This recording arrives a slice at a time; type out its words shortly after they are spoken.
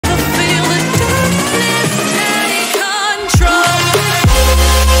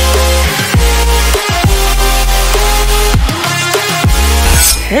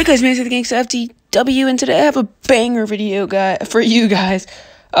guys, man, it's the Gangsta FTW, and today I have a banger video for you guys.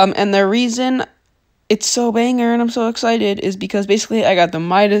 And the reason it's so banger and I'm so excited is because basically I got the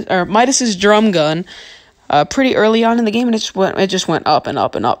Midas's Drum Gun pretty early on in the game, and it just went up and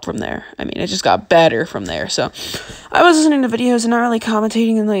up and up from there. I mean, it just got better from there. So I was listening to videos and not really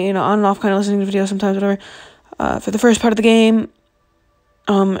commentating, and on and off, kind of listening to videos sometimes, whatever. For the first part of the game,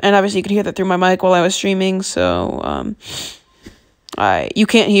 and obviously you could hear that through my mic while I was streaming. So you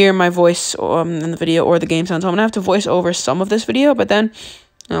can't hear my voice in the video or the game sound, so I'm gonna have to voice over some of this video. But then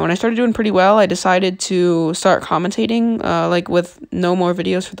when I started doing pretty well, I decided to start commentating, like with no more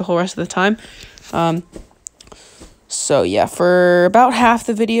videos for the whole rest of the time. So yeah, for about half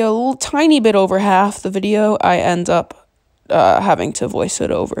the video, a little tiny bit over half the video, I end up having to voice it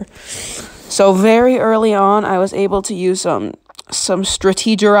over. So very early on, I was able to use some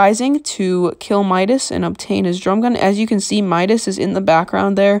strategizing to kill Midas and obtain his drum gun. As you can see, Midas is in the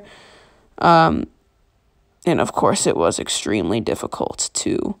background there. And of course, it was extremely difficult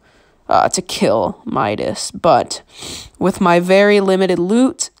to kill Midas. But with my very limited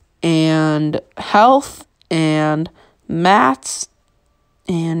loot and health and mats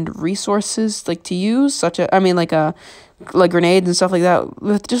and resources to use, like grenades and stuff like that,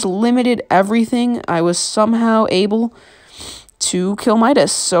 with just limited everything, I was somehow able to kill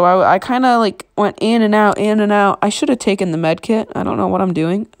Midas. So I kind of went in and out, in and out. I should have taken the med kit. I don't know what I'm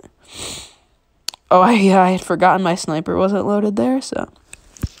doing. Oh, I had forgotten my sniper wasn't loaded there, so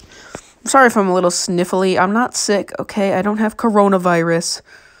I'm sorry if I'm a little sniffly. I'm not sick, okay? I don't have coronavirus.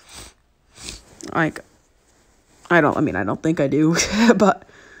 I don't think I do, but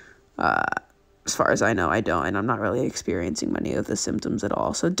as far as I know, I don't, and I'm not really experiencing many of the symptoms at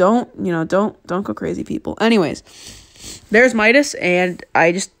all. So don't go crazy, people. Anyways, there's Midas, and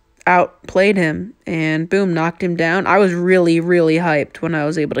I just outplayed him, and boom, knocked him down. I was really, really hyped when I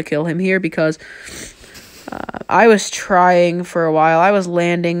was able to kill him here, because I was trying for a while. I was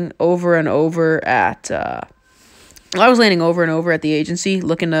landing over and over at the agency,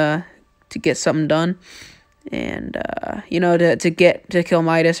 looking to get something done, and to kill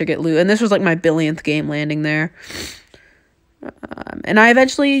Midas or get loot. And this was like my billionth game landing there, and I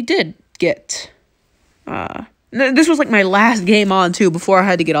eventually did get. This was my last game on too before I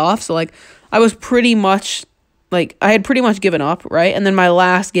had to get off. So I was pretty much I had pretty much given up, right? And then my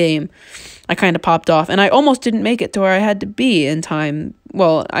last game, I kind of popped off, and I almost didn't make it to where I had to be in time.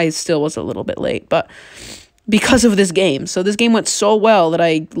 Well, I still was a little bit late, but because of this game. So this game went so well that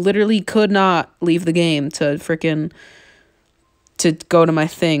I literally could not leave the game to go to my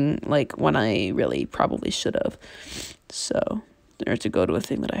thing when I really probably should have. So, or to go to a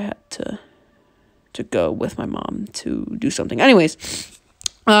thing that I had to go with my mom to do something. Anyways,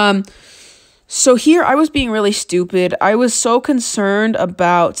 so here I was being really stupid. I was so concerned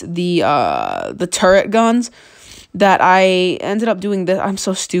about the turret guns that I ended up doing this. I'm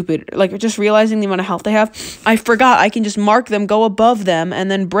so stupid. Just realizing the amount of health they have, I forgot I can just mark them, go above them, and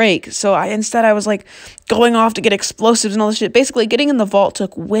then break. So instead I was going off to get explosives and all this shit. Basically, getting in the vault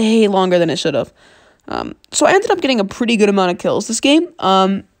took way longer than it should have. So I ended up getting a pretty good amount of kills this game.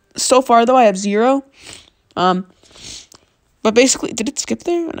 So far, though, I have 0. But basically, did it skip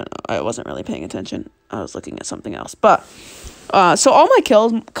there? I don't know. I wasn't really paying attention. I was looking at something else. But, so all my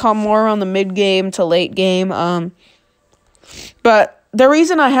kills come more around the mid-game to late game. But the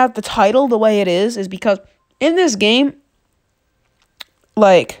reason I have the title the way it is because in this game,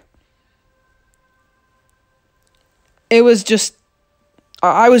 it was just,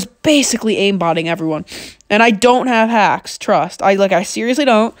 I was basically aimbotting everyone. And I don't have hacks, trust. I seriously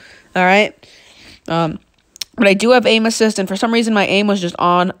don't, all right? But I do have aim assist, and for some reason my aim was just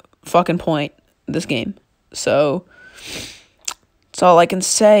on fucking point this game. So that's all I can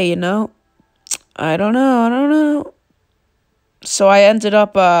say, I don't know. So I ended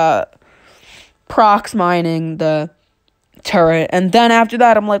up prox mining the turret, and then after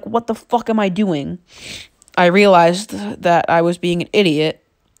that I'm like, what the fuck am I doing? I realized that I was being an idiot.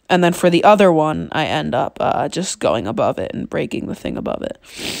 And then for the other one, I end up just going above it and breaking the thing above it.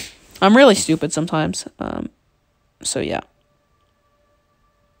 I'm really stupid sometimes. So yeah.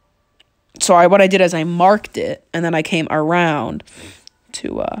 So what I did is I marked it, and then I came around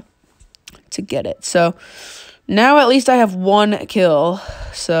to get it. So now at least I have 1 kill.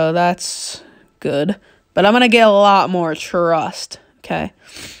 So that's good. But I'm going to get a lot more trust. Okay.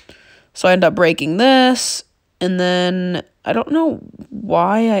 So I end up breaking this. And then I don't know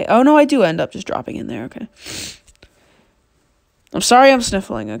why oh no, I do end up just dropping in there, okay. I'm sorry I'm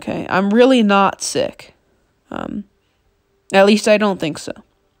sniffling, okay. I'm really not sick. At least I don't think so.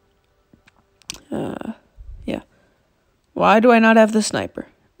 Yeah. Why do I not have the sniper?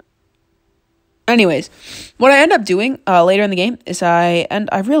 Anyways, what I end up doing later in the game is I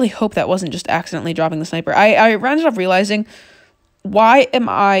really hope that wasn't just accidentally dropping the sniper. I ended up realizing, why am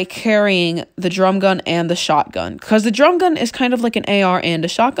I carrying the drum gun and the shotgun? Because the drum gun is kind of like an AR and a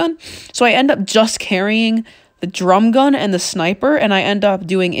shotgun. So I end up just carrying the drum gun and the sniper, and I end up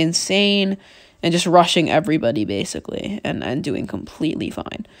doing insane and just rushing everybody, basically, and doing completely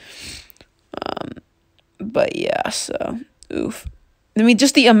fine. But yeah, so, oof. I mean,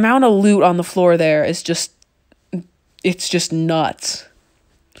 just the amount of loot on the floor there is just, it's just nuts.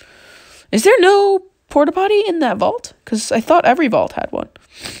 Is there no porta potty in that vault? Because I thought every vault had one.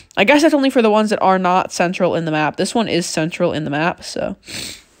 I guess that's only for the ones that are not central in the map. This one is central in the map, so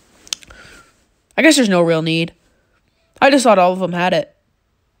I guess there's no real need. I just thought all of them had it.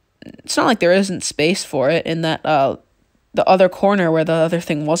 It's not like there isn't space for it in that the other corner where the other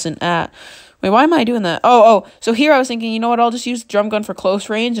thing wasn't at. Wait, why am I doing that? Oh, so here I was thinking, you know what, I'll just use the drum gun for close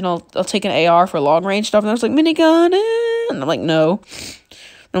range, and I'll take an AR for long range stuff. And I was like, minigun, and I'm like, no.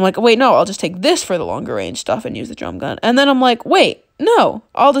 And I'm like, wait, no, I'll just take this for the longer range stuff and use the drum gun. And then I'm like, wait, no,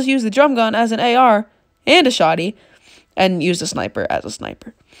 I'll just use the drum gun as an AR and a shotty and use the sniper as a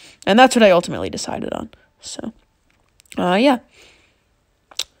sniper. And that's what I ultimately decided on. So, yeah.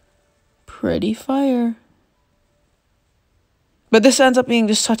 Pretty fire. But this ends up being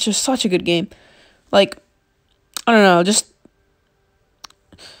just such a good game. Like, I don't know, just,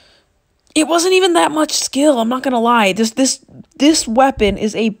 it wasn't even that much skill, I'm not gonna lie. This weapon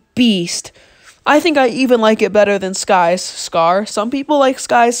is a beast. I think I even like it better than Sky's Scar. Some people like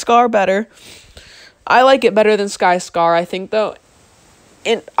Sky's Scar better. I like it better than Sky's Scar, I think, though.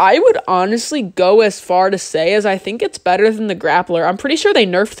 And I would honestly go as far to say as I think it's better than the grappler. I'm pretty sure they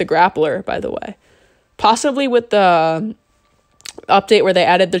nerfed the grappler, by the way. Possibly with the update where they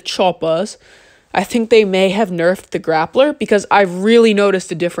added the choppers. I think they may have nerfed the grappler, because I've really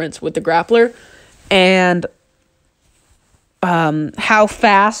noticed a difference with the grappler and how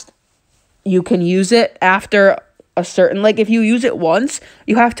fast you can use it after a certain, like, if you use it once,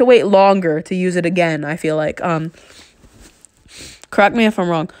 you have to wait longer to use it again, I feel like. Correct me if I'm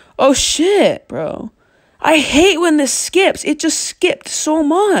wrong. Oh shit, bro. I hate when this skips. It just skipped so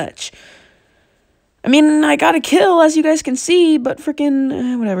much. I mean, I got a kill, as you guys can see, but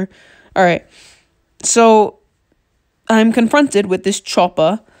freaking whatever. All right. So I'm confronted with this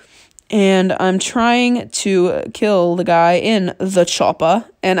chopper, and I'm trying to kill the guy in the chopper.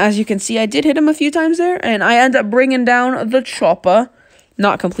 And as you can see, I did hit him a few times there, and I end up bringing down the chopper,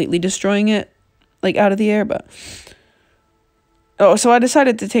 not completely destroying it, like, out of the air, but... Oh, so I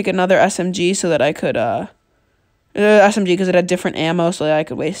decided to take another SMG so that I could, SMG because it had different ammo, so that I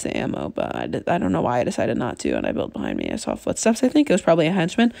could waste the ammo, but I don't know why I decided not to, and I built behind me. I saw footsteps, I think. It was probably a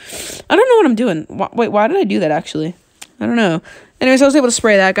henchman. I don't know what I'm doing. Wait, why did I do that, actually? I don't know. Anyways, I was able to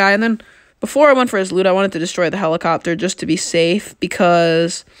spray that guy, and then before I went for his loot, I wanted to destroy the helicopter just to be safe,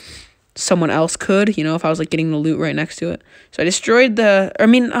 because someone else could, you know, if I was, like, getting the loot right next to it. So I destroyed why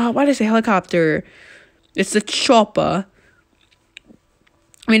did I say helicopter? It's the chopper.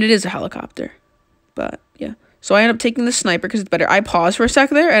 I mean, it is a helicopter, but yeah. So I end up taking the sniper because it's better. I paused for a sec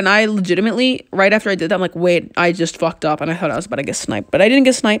there, and I legitimately, right after I did that, I'm like, wait, I just fucked up, and I thought I was about to get sniped, but I didn't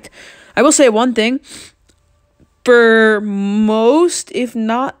get sniped. I will say one thing. For most, if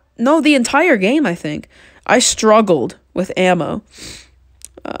not, no, the entire game, I think, I struggled with ammo.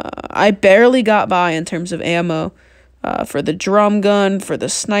 I barely got by in terms of ammo. For the drum gun, for the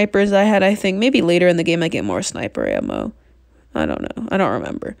snipers I had, I think. Maybe later in the game I get more sniper ammo. I don't know. I don't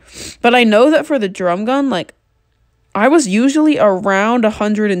remember. But I know that for the drum gun, like, I was usually around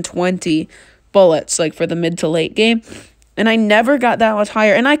 120 bullets, like, for the mid to late game. And I never got that much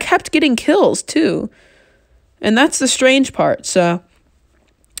higher. And I kept getting kills, too. And that's the strange part, so...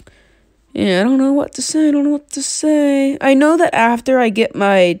 Yeah, I don't know what to say. I know that after I get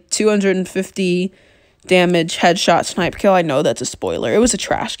my 250 damage headshot snipe kill, I know that's a spoiler. It was a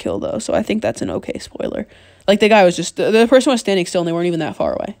trash kill, though, so I think that's an okay spoiler. Like, the guy was just... The person was standing still, and they weren't even that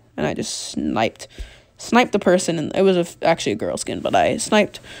far away. And I just sniped the person, and it was actually a girl skin, but I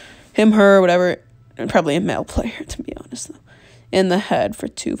sniped him, her, whatever, and probably a male player, to be honest, though, in the head for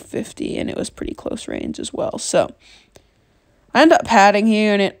 250, and it was pretty close range as well. So, I end up padding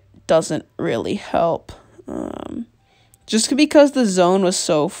here, and it doesn't really help. Just because the zone was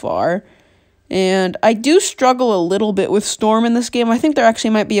so far. And I do struggle a little bit with storm in this game. I think there actually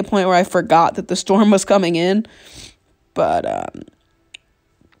might be a point where I forgot that the storm was coming in. But,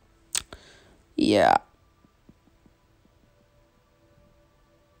 yeah.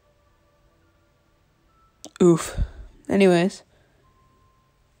 Oof. Anyways.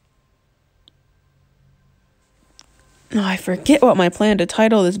 Oh, I forget what my plan to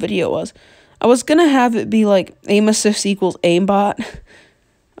title this video was. I was gonna have it be like aim assist equals aimbot,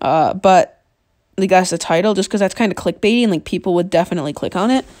 but like that's the title, just because that's kind of clickbaity and like people would definitely click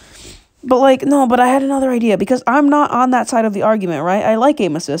on it. But like no, but I had another idea because I'm not on that side of the argument, right? I like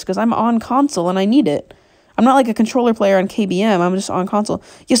aim assist because I'm on console and I need it. I'm not like a controller player on KBM. I'm just on console.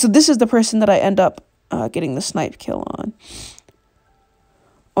 Yeah, so this is the person that I end up getting the snipe kill on.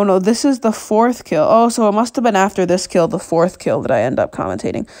 Oh no, this is the 4th kill. Oh, so it must have been after this kill, the 4th kill that I end up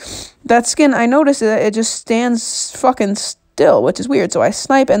commentating. That skin, I noticed it just stands fucking still, which is weird. So I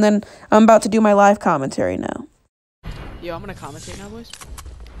snipe, and then I'm about to do my live commentary now. Yo, I'm gonna commentate now, boys.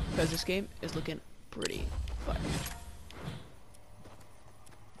 Because this game is looking pretty fire.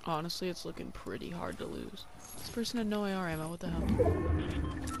 Honestly, it's looking pretty hard to lose. This person had no AR ammo, what the hell?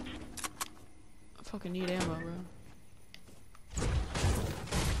 I fucking need ammo, bro.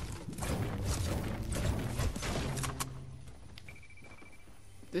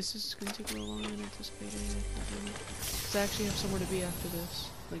 This is gonna take a little longer than anticipated. Because I actually have somewhere to be after this.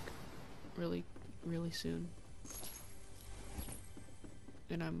 Like, really, really soon.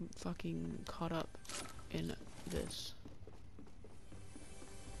 And I'm fucking caught up in this.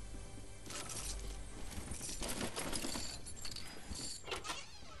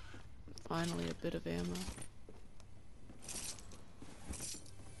 Finally, a bit of ammo.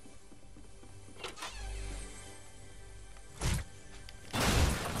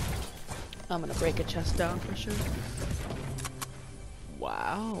 I'm gonna break a chest down for sure.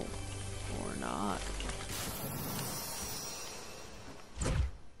 Wow. Or not.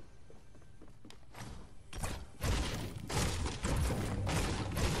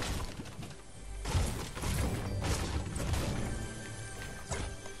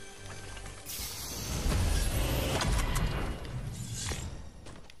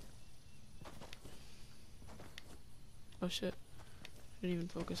 Oh shit. I didn't even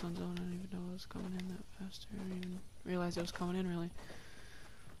focus on zone. I didn't even know it was coming in that fast. I didn't even realize it was coming in, really.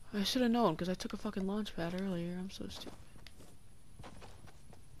 I should have known, because I took a fucking launch pad earlier. I'm so stupid.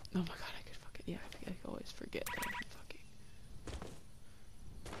 Oh my god, I could fucking... Yeah, I could always forget that I could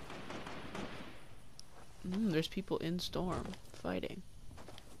fucking... there's people in Storm fighting.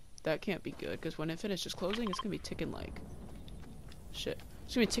 That can't be good, because when it finishes closing, it's gonna be ticking like... Shit.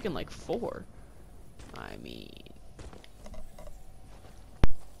 It's gonna be ticking like 4. I mean...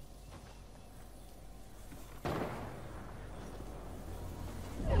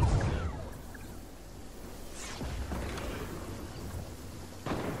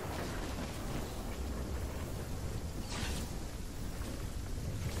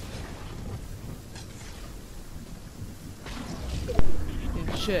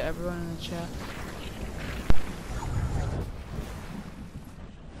 Shit, everyone in the chat.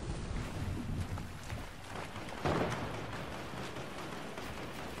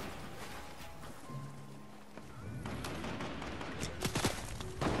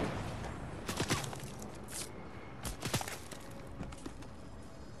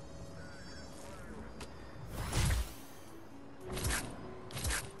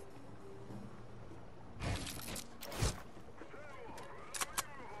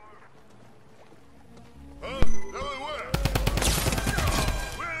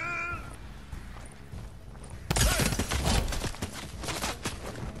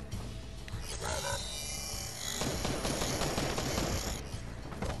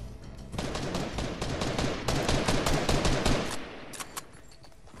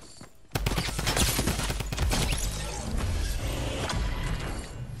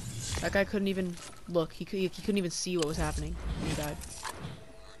 That guy couldn't even look. He couldn't even see what was happening when he died.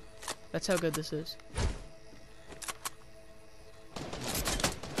 That's how good this is.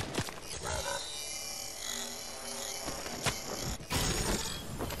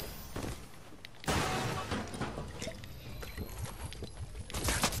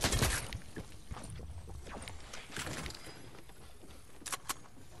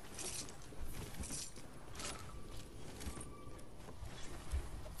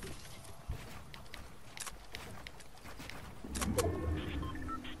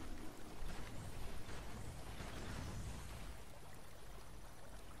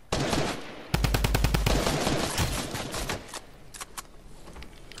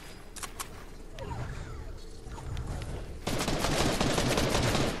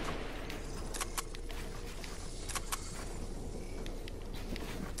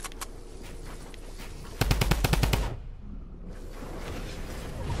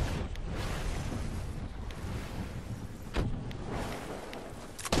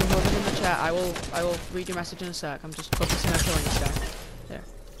 I will read your message in a sec. I'm just focusing on killing this guy. There.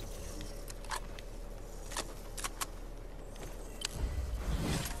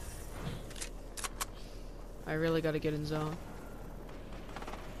 I really gotta get in zone.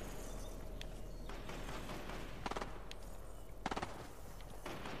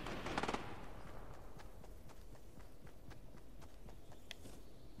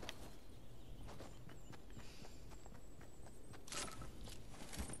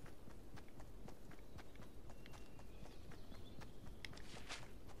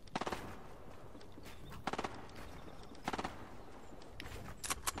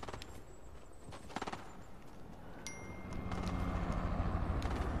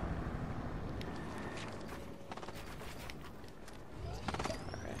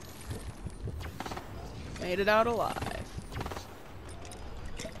 Made it out alive.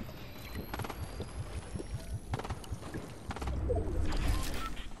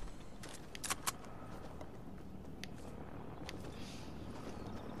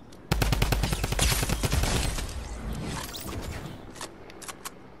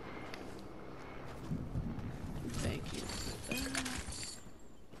 Thank you for that.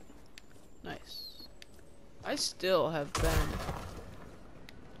 Nice. I still have been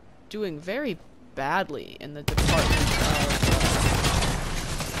doing very badly in the department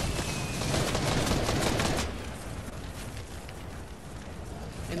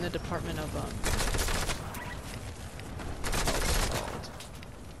of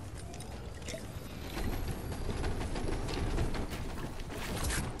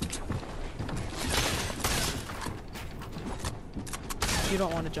You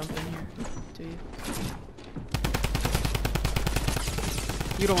don't want to jump in here, do you?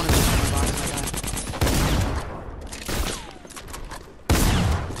 You don't want to jump in the bottom, my guy.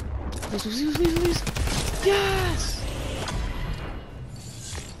 Please, please, please, please. Yes!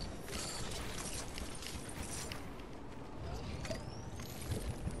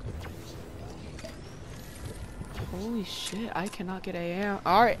 Holy shit, I cannot get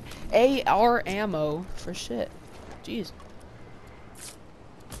AR ammo for shit. Jeez.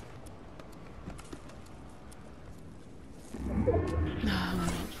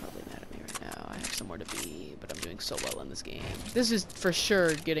 To be, but I'm doing so well in this game. This is for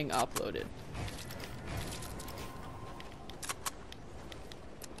sure getting uploaded.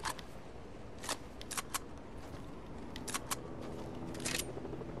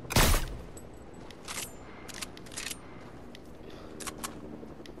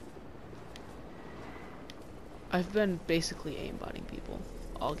 I've been basically aimbotting people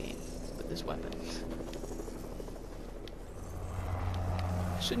all game with this weapon.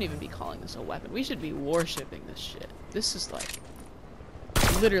 Shouldn't even be calling this a weapon. We should be worshipping this shit. This is like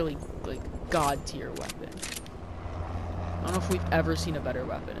literally like god tier weapon. I don't know if we've ever seen a better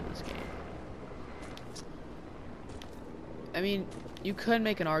weapon in this game. I mean, you could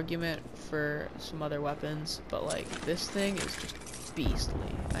make an argument for some other weapons, but like this thing is just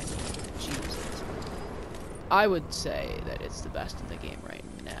beastly. I mean, Jesus. I would say that it's the best in the game right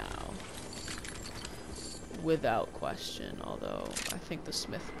now. Without question, although I think the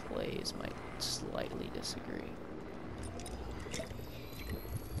Smith plays might slightly disagree.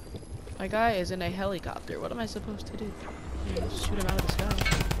 My guy is in a helicopter. What am I supposed to do? Just shoot him out of the sky.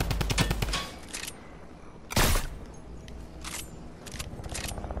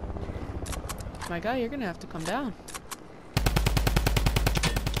 My guy, you're gonna have to come down.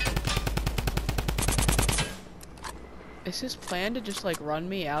 Is his plan to just like run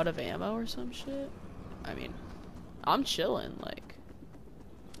me out of ammo or some shit? I mean, I'm chilling, like.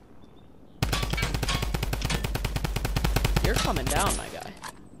 You're coming down, my guy.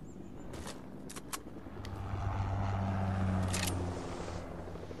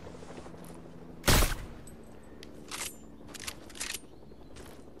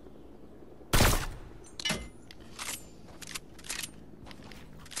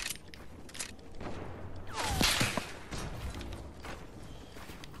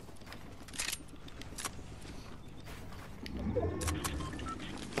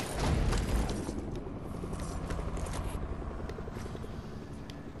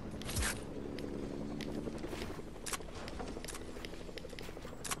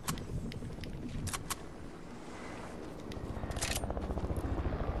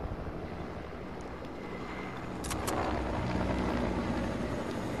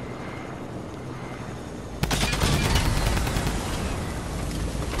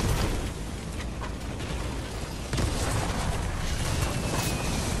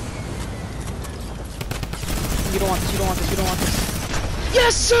 You don't want this, you don't want this, you don't want this.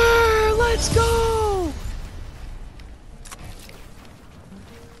 Yes, sir! Let's go!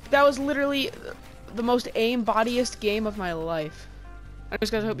 That was literally the most aim-bodiest game of my life. Anyways,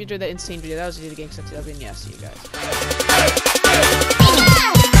 guys, I hope you enjoyed that insane video. That was the Game Set 2000. Yeah, see you guys.